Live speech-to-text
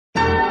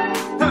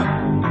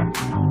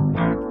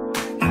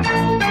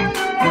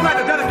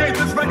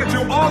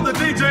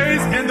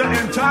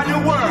shine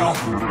your world.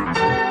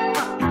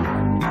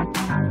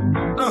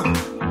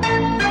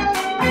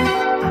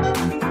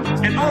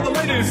 And all the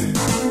ladies,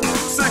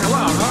 sing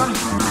along, huh?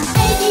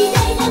 Hey DJ,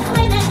 just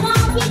play that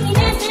song, keep me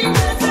dancing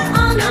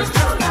all night.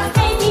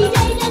 Hey DJ,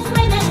 just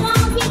play that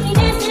song, keep me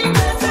dancing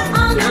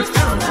all night.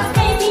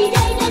 Hey DJ,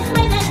 just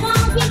play that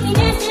song, keep me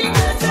dancing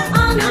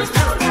all night.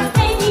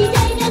 Hey DJ,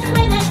 just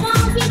play that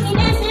song, keep me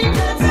dancing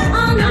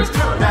all night.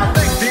 Now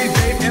think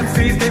DJs,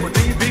 MCs, they were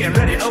TV and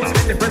radios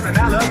with their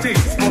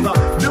personalities. For the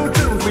new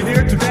tunes we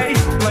hear today,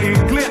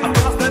 playing clear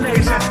across the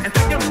nation. And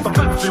thinking for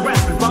country,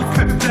 rap, and funk,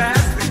 and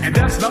jazz. And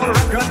that's no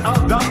record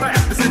of the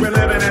past. You see, we're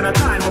living in a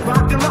time of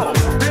rock and roll,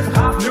 hip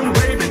hop, new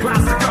wave, and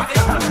classical.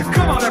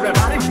 Come on,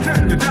 everybody,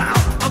 turn your dial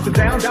up and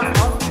down,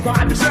 up,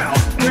 find yourself.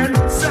 Then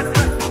set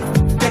the,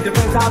 get your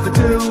face out the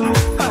tune,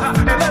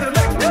 and let it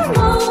make you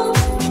Roll,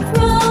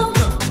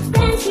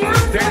 dance you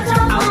out dance you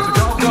out the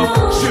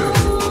doggone shoot.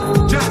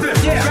 Just this,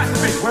 yeah, got to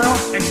be, well,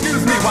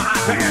 excuse me while I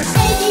dance.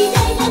 Hey DJ,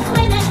 just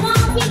play that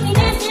song, keep me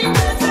dancing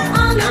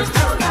all night.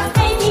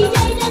 Hey DJ,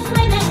 just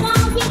play that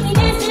song, keep me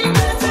dancing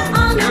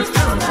all night.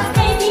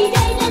 Hey DJ,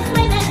 just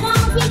play that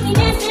song, keep me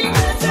dancing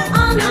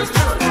all night.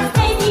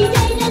 Hey DJ,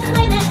 just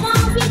play that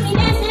song, keep me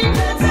dancing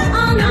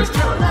all night.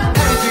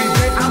 Hey DJ,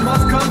 I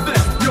must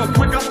confess, you're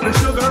quick up the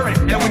sugar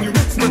and when you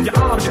mix with your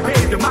arms, your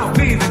head, your mouth,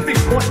 knees and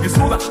feet, boy, you're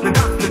smoother than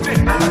Dr. J.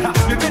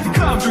 You didn't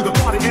come to the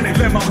party in a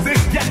limousine,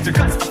 yet your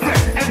cuts are thick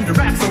and your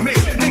raps on me.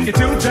 Think you're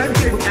too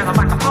gentle and a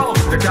microphone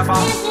to keep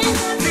on.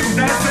 Keep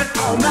dancing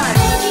all night.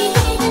 Hey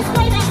DJ, just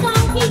play that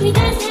song, keep me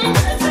dancing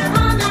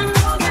all night.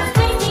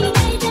 Hey DJ,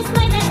 just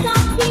play that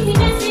song, keep me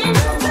dancing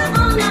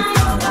all night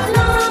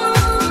long.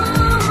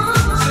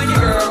 Sing it,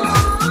 girls.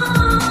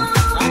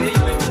 I hear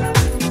you, baby.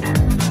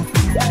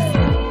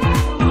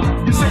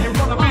 You say you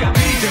wanna be a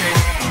DJ.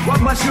 What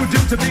must you do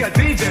to be a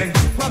DJ?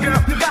 Well, girl,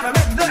 you gotta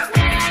let them.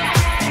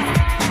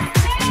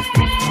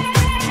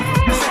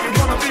 You say you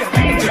wanna be a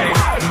DJ.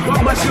 What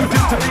must you do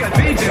to be a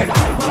DJ?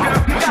 Well,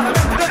 girl, you gotta let